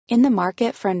In the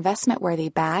market for investment-worthy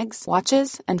bags,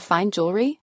 watches, and fine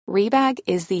jewelry, Rebag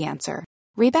is the answer.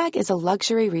 Rebag is a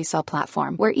luxury resale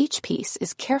platform where each piece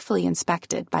is carefully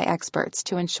inspected by experts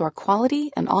to ensure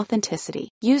quality and authenticity.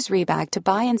 Use Rebag to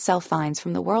buy and sell finds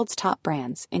from the world's top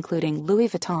brands, including Louis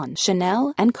Vuitton,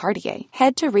 Chanel, and Cartier.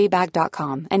 Head to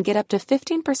Rebag.com and get up to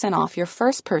 15% off your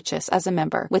first purchase as a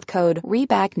member with code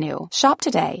REBAGNEW. Shop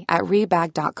today at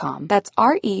Rebag.com. That's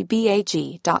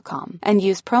REBAG.com. And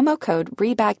use promo code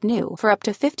REBAGNEW for up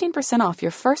to 15% off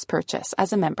your first purchase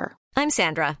as a member. I'm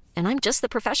Sandra, and I'm just the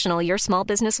professional your small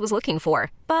business was looking for.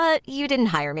 But you didn't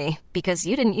hire me because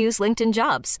you didn't use LinkedIn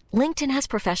Jobs. LinkedIn has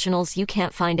professionals you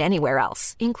can't find anywhere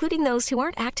else, including those who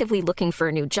aren't actively looking for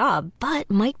a new job,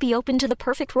 but might be open to the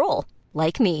perfect role,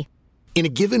 like me. In a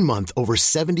given month, over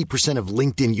 70% of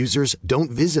LinkedIn users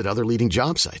don't visit other leading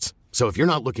job sites. So if you're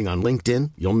not looking on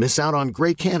LinkedIn, you'll miss out on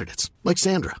great candidates, like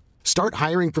Sandra. Start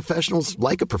hiring professionals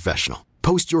like a professional.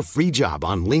 Post your free job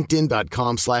on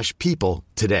linkedin.com/people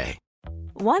today.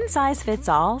 One size fits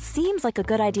all seems like a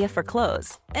good idea for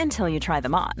clothes until you try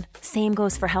them on. Same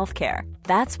goes for healthcare.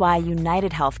 That's why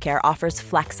United Healthcare offers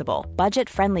flexible,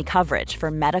 budget-friendly coverage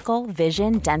for medical,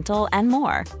 vision, dental, and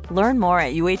more. Learn more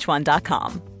at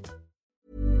uh1.com.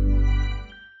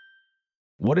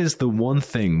 What is the one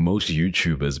thing most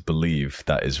YouTubers believe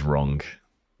that is wrong?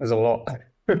 There's a lot.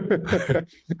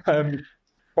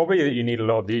 Probably that you need a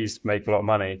lot of views to make a lot of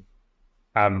money.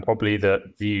 Probably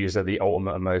that views are the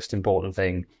ultimate and most important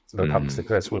thing to become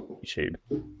successful with YouTube.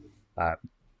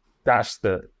 That's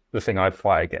the thing I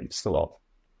fight against a lot.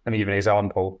 Let me give an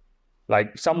example.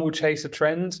 Like, some will chase a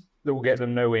trend that will get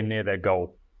them nowhere near their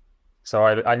goal. So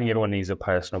I think everyone needs a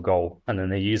personal goal, and then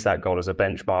they use that goal as a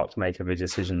benchmark to make every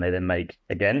decision they then make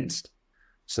against.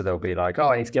 So they'll be like, oh,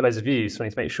 I need to get loads of views, so I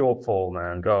need to make short form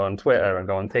and go on Twitter and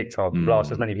go on TikTok and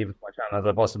blast as many people to my channel as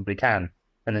I possibly can.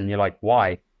 And then you're like,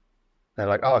 why? They're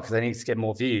like, oh, because I need to get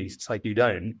more views. It's like, you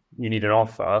don't. You need an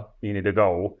offer, you need a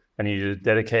goal, and you need a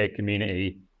dedicated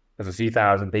community of a few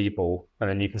thousand people, and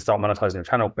then you can start monetizing your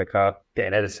channel quicker,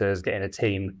 getting editors, getting a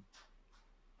team,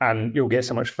 and you'll get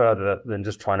so much further than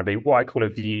just trying to be what I call a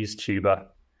views tuber,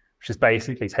 which is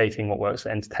basically taking what works for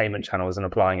entertainment channels and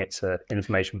applying it to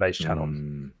information-based channels.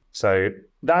 So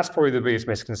that's probably the biggest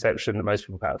misconception that most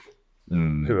people have,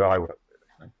 who I work with.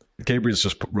 Gabriel's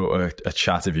just wrote a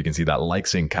chat, if you can see that,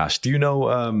 likes in cash. Do you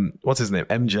know, what's his name?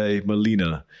 MJ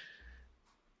Molina.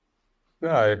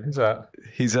 No, who's that?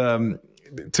 He's, to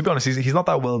be honest, he's not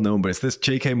that well known, but it's this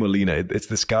JK Molina. It's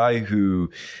this guy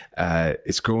who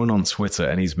is growing on Twitter,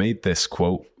 and he's made this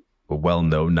quote well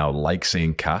known now, likes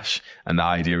in cash. And the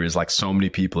idea is, like, so many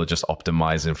people are just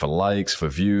optimizing for likes, for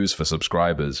views, for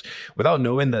subscribers, without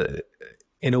knowing that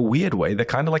in a weird way, they're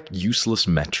kind of like useless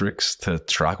metrics to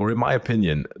track, or in my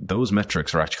opinion, those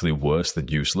metrics are actually worse than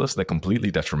useless. They're completely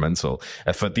detrimental.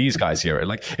 For these guys here,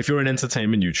 like, if you're an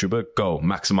entertainment YouTuber, go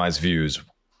maximize views,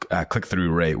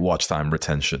 click-through rate, watch time,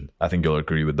 retention. I think you'll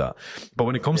agree with that. But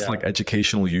when it comes to like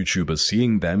educational YouTubers,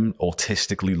 seeing them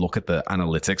autistically look at the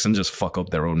analytics and just fuck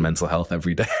up their own mental health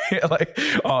every day, like,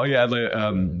 oh yeah,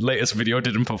 the latest video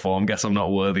didn't perform, guess I'm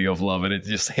not worthy of love, and it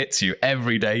just hits you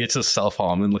every day. It's just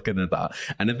self-harming looking at that.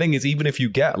 And the thing is, even if you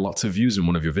get lots of views in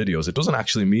one of your videos, it doesn't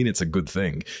actually mean it's a good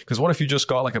thing. Because what if you just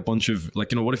got like a bunch of,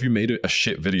 like, you know, what if you made a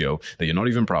shit video that you're not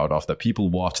even proud of, that people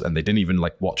watched and they didn't even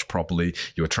like watch properly?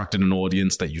 You attracted an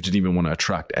audience that you didn't even want to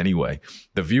attract anyway.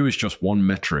 The view is just one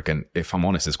metric, and if I'm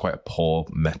honest, it's quite a poor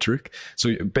metric.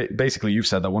 So basically, you've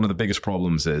said that one of the biggest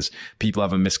problems is people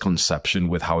have a misconception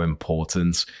with how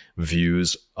important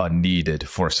views are needed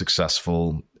for a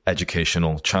successful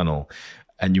educational channel.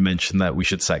 And you mentioned that we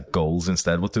should set goals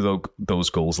instead. What do those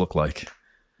goals look like?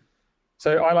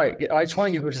 So I try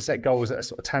and get people to set goals that are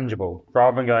sort of tangible,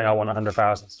 rather than going, I want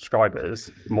 100,000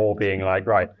 subscribers, more being like,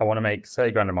 right, I want to make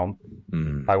 30 grand a month.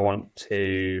 I want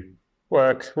to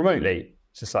work remotely.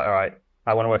 It's just like, all right,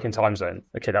 I want to work in time zone.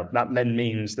 Okay, that then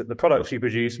means that the products you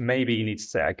produce, maybe you need to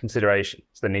set a consideration.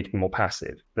 So they need to be more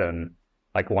passive than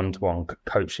like one-to-one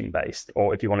coaching based.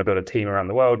 Or if you want to build a team around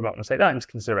the world, you might want to take that into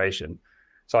consideration.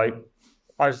 So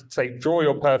I say, draw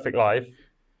your perfect life,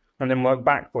 and then work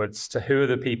backwards to who are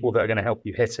the people that are going to help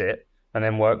you hit it, and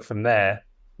then work from there.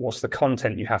 What's the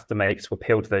content you have to make to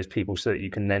appeal to those people so that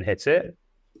you can then hit it?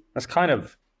 That's kind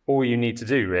of all you need to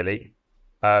do, really.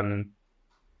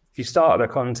 If you start at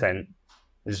the content,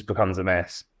 it just becomes a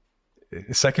mess.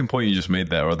 The second point you just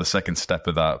made there, or the second step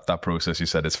of that process you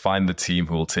said, is find the team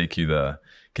who will take you there.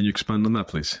 Can you expand on that,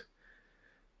 please?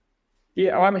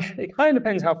 Yeah, I mean, it kind of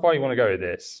depends how far you want to go with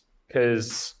this,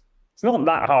 because it's not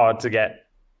that hard to get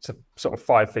to sort of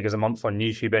 5 figures a month on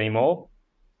YouTube anymore.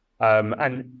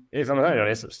 And if I'm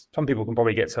honest, some people can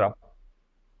probably get to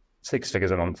 6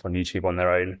 figures a month on YouTube on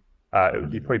their own,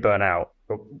 you'd probably burn out.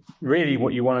 But really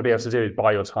what you want to be able to do is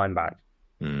buy your time back.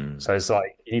 So it's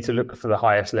like, you need to look for the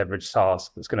highest leverage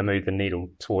task that's going to move the needle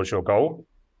towards your goal.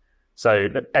 So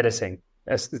editing,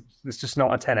 it's just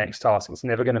not a 10x task. It's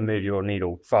never going to move your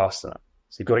needle fast enough.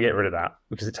 So you've got to get rid of that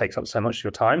because it takes up so much of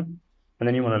your time. And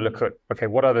then you want to look at, okay,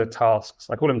 what are the tasks?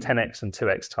 I call them 10x and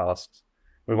 2x tasks.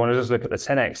 We want to just look at the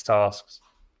 10x tasks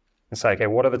and say, okay,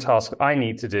 what are the tasks I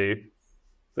need to do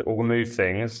that will move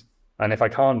things? And if I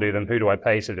can't do them, who do I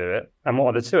pay to do it? And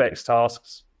what are the 2x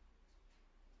tasks,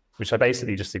 which I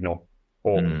basically just ignore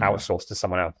or outsource to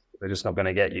someone else? They're just not going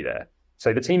to get you there.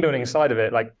 So the team building side of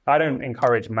it, like, I don't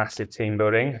encourage massive team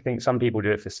building. I think some people do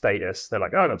it for status. They're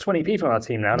like, oh, I've got 20 people on our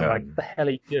team now. And I'm like, what the hell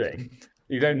are you doing?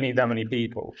 You don't need that many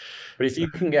people. But if you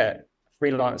can get a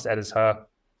freelance editor,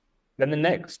 then the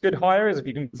next good hire is if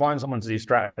you can find someone to do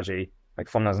strategy, like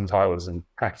thumbnails and titles, and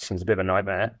packaging is a bit of a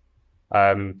nightmare.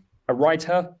 A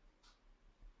writer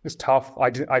is tough. I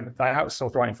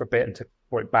outsourced writing for a bit and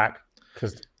brought it back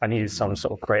because I needed some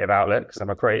sort of creative outlet because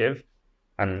I'm a creative,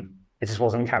 and it just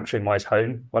wasn't capturing my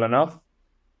tone well enough.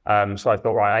 So I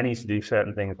thought, right, I need to do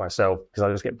certain things myself because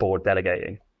I just get bored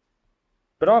delegating.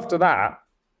 But after that,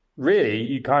 really,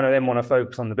 you kind of then want to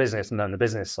focus on the business and learn the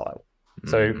business side.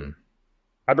 So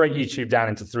I break YouTube down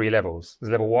into 3 levels.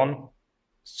 There's level 1.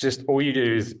 It's just all you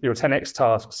do is your 10x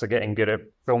tasks are getting good at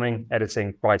filming,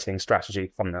 editing, writing,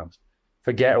 strategy, thumbnails.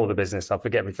 Forget all the business stuff,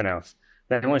 forget everything else.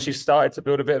 Then once you've started to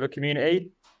build a bit of a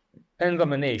community, depends on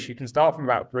the niche. You can start from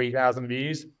about 3,000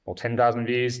 views or 10,000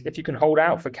 views. If you can hold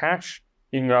out for cash,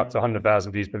 you can go up to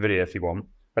 100,000 views per video if you want.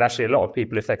 But actually, a lot of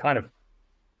people, if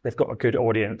they've got a good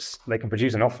audience, they can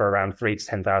produce an offer around 3,000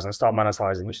 to 10,000 and start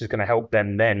monetizing, which is going to help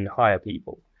them then hire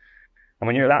people. And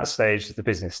when you're at that stage, the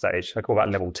business stage, I call that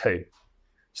level 2.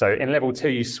 So in level 2,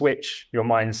 you switch your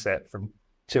mindset from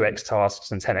 2x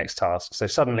tasks and 10x tasks. So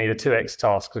suddenly the 2x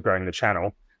tasks are growing the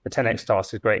channel, the 10x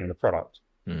task is creating the product.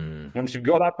 Once you've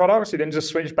got that product, you then just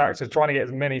switch back to trying to get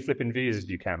as many flipping views as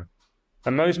you can.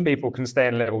 And most people can stay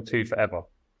in level 2 forever.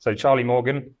 So Charlie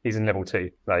Morgan, he's in level 2.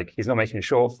 Like, he's not making a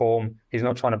short form. He's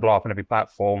not trying to blow up on every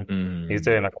platform. He's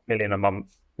doing like $1 million a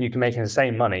month. You can make the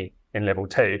same money in level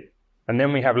 2. And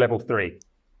then we have level 3.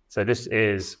 So this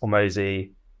is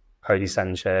Hormozi, Cody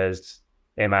Sanchez,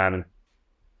 Iman.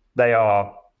 They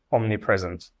are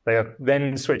omnipresent. They are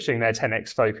then switching their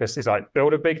 10x focus is like,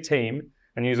 build a big team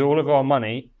and use all of our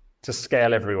money to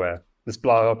scale everywhere. Let's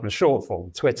blow up in short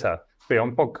form, Twitter, be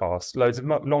on podcasts, loads of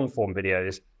long form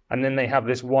videos. And then they have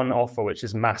this one offer, which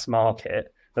is mass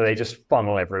market, that they just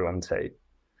funnel everyone to.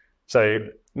 So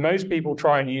most people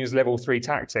try and use level 3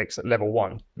 tactics at level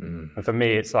 1. And for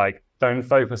me, it's like, don't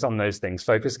focus on those things.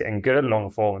 Focus getting good at long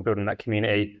form and building that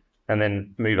community, and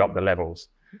then move up the levels.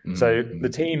 So the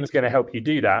team is going to help you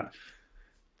do that.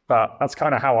 But that's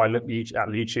kind of how I look at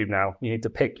YouTube now. You need to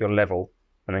pick your level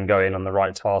and then go in on the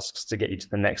right tasks to get you to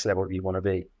the next level that you want to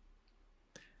be.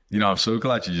 You know, I'm so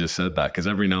glad you just said that, because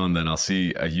every now and then I'll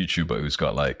see a YouTuber who's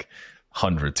got like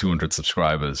 100, 200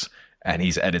 subscribers, and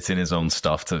he's editing his own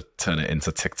stuff to turn it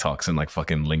into TikToks and like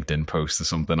fucking LinkedIn posts or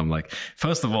something. I'm like,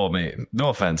 first of all, mate, no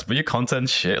offense, but your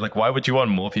content's shit. Like, why would you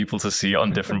want more people to see it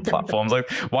on different platforms? Like,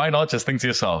 why not just think to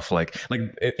yourself, like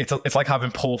it's like having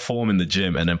pull form in the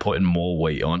gym and then putting more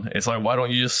weight on. It's like, why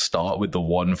don't you just start with the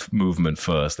one movement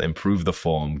first, improve the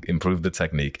form, improve the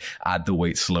technique, add the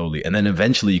weight slowly, and then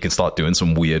eventually you can start doing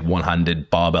some weird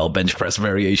one-handed barbell bench press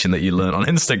variation that you learn on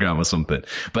Instagram or something.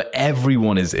 But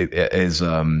everyone is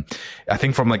I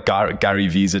think from like Gary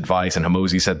V's advice, and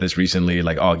Hormozi said this recently,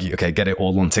 like, oh, okay, get it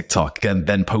all on TikTok and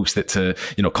then post it to,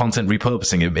 content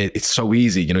repurposing. It's so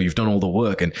easy. You've done all the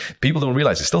work, and people don't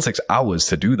realize it still takes hours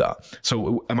to do that.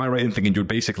 So am I right in thinking you'd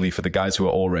basically, for the guys who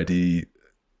are already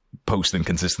posting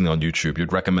consistently on YouTube,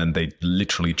 you'd recommend they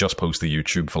literally just post the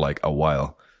YouTube for like a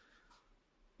while?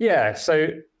 Yeah. So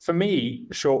for me,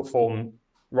 short form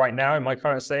right now in my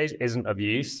current stage isn't of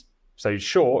use. So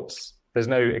shorts, there's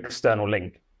no external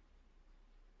link.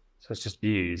 So it's just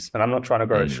views. And I'm not trying to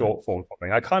grow a short form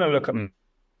thing. I kind of look at them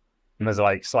as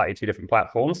like slightly 2 different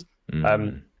platforms.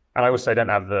 And I also don't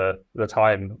have the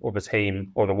time or the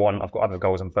team or the want. I've got other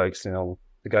goals I'm focusing on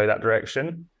to go that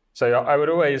direction. So I would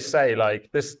always say, like,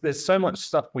 there's so much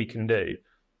stuff we can do.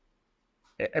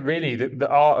 Really, the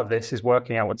art of this is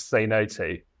working out what to say no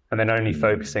to, and then only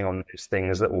focusing on those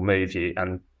things that will move you,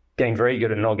 and getting very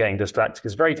good at not getting distracted.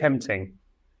 It's very tempting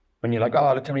when you're like,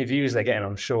 oh, look how many views they're getting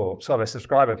on short. So their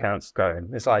subscriber count's going.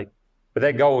 It's like, but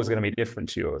their goal is going to be different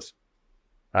to yours.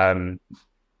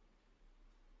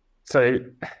 So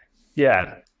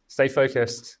yeah, stay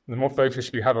focused. The more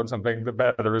focus you have on something, the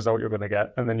better the result you're going to get.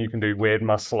 And then you can do weird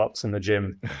muscle ups in the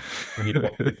gym. When you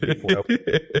like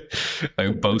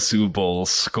Bosu ball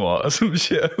squat or some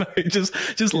shit. Like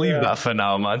just leave that for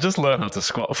now, man. Just learn how to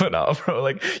squat for now, bro.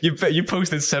 Like you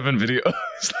posted 7 videos.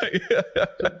 Like,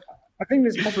 I think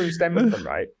this problem stems from,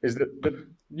 right, is that the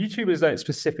YouTubers don't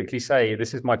specifically say,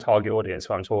 this is my target audience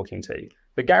who I'm talking to.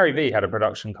 But Gary Vee had a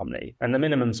production company and the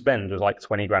minimum spend was like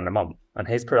 20 grand a month. And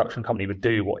his production company would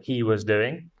do what he was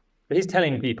doing. But he's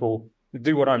telling people,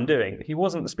 do what I'm doing. He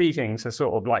wasn't speaking to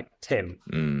sort of like Tim.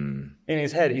 In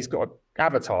his head, he's got an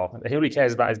avatar. All he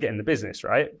cares about is getting the business,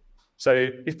 right? So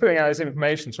he's putting out this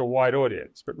information to a wide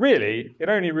audience. But really, it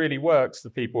only really works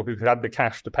for people who've had the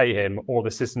cash to pay him or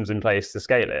the systems in place to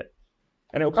scale it.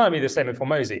 And it'll kind of be the same with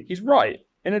Hormozi. He's right.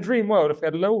 In a dream world, if we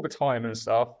had longer time and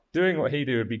stuff, doing what he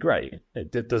do would be great.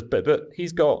 It does, but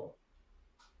he's got,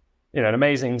 an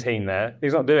amazing team there.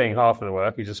 He's not doing half of the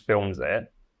work. He just films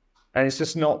it. And it's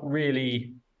just not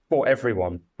really for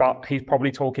everyone. But he's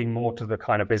probably talking more to the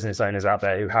kind of business owners out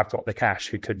there who have got the cash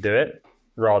who could do it,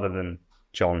 rather than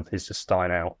John who's just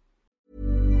starting out.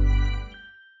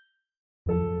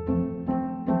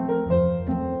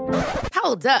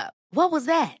 Hold up. What was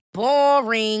that?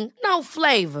 Boring. No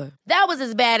flavor. That was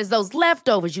as bad as those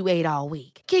leftovers you ate all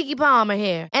week. Keke Palmer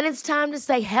here. And it's time to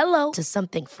say hello to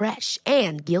something fresh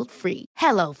and guilt-free.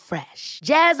 Hello Fresh.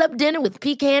 Jazz up dinner with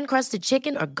pecan-crusted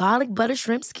chicken or garlic butter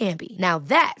shrimp scampi. Now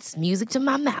that's music to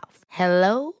my mouth.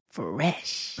 Hello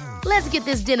Fresh. Let's get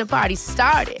this dinner party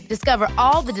started. Discover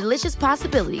all the delicious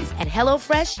possibilities at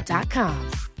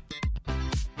HelloFresh.com.